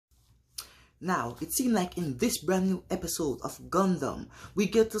Now, it seemed like in this brand new episode of Gundam, we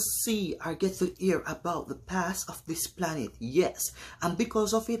get to see or get to hear about the past of this planet, yes. And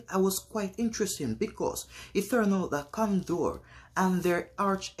because of it, I was quite interested because it turned out that Condor and their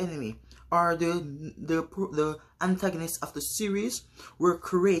arch enemy, or the antagonists of the series, were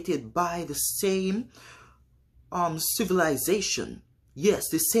created by the same civilization. Yes,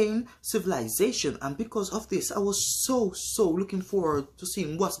 the same civilization. And because of this, I was so looking forward to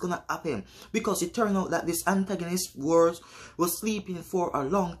seeing what's gonna happen, because it turned out that this antagonist was sleeping for a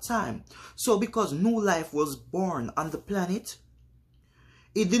long time. So because new life was born on the planet,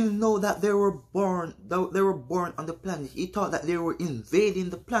 he didn't know that they were born on the planet. He thought that they were invading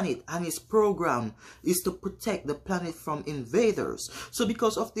the planet, and his program is to protect the planet from invaders. So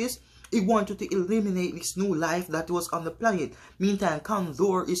because of this, he wanted to eliminate this new life that was on the planet. Meantime,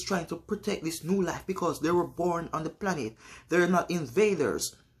 Condor is trying to protect this new life because they were born on the planet. They're not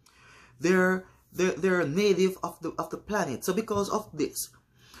invaders. They're native of the planet. So because of this,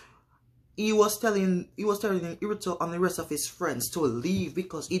 he was telling Irito and the rest of his friends to leave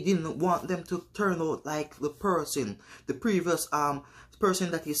because he didn't want them to turn out like the previous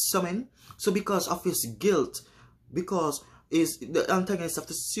person that he summoned. So because of his guilt, because is the antagonist of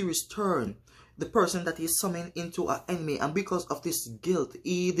the series turned the person that he summoned into an enemy, and because of this guilt,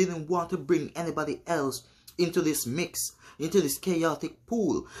 he didn't want to bring anybody else into this mix, into this chaotic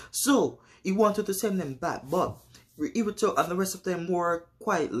pool. So he wanted to send them back, but Irito and the rest of them were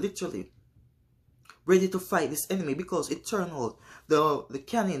quite literally ready to fight this enemy, because it turned out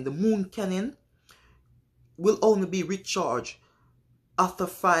the moon cannon will only be recharged after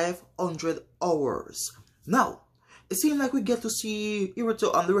 500 hours. Now, it seems like we get to see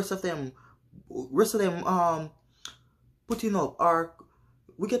Irito and the rest of them putting up, or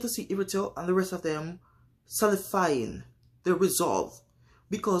we get to see Irito and the rest of them solidifying their resolve,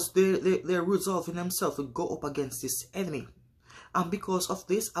 because they're resolving themselves to go up against this enemy. And because of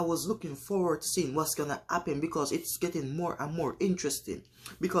this, I was looking forward to seeing what's gonna happen, because it's getting more and more interesting.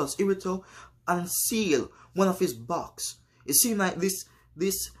 Because Irito unsealed one of his box. It seemed like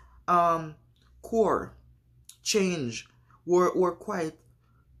this core change were quite,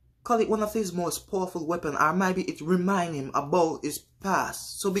 call it one of his most powerful weapons, or maybe it remind him about his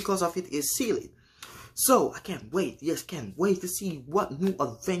past. So because of it, is sealed. So I can't wait. Yes, can't wait to see what new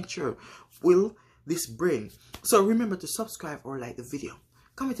adventure will this bring. So remember to subscribe or like the video.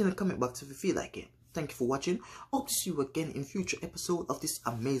 Comment in the comment box if you feel like it. Thank you for watching. Hope to see you again in future episode of this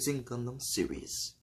amazing Gundam series.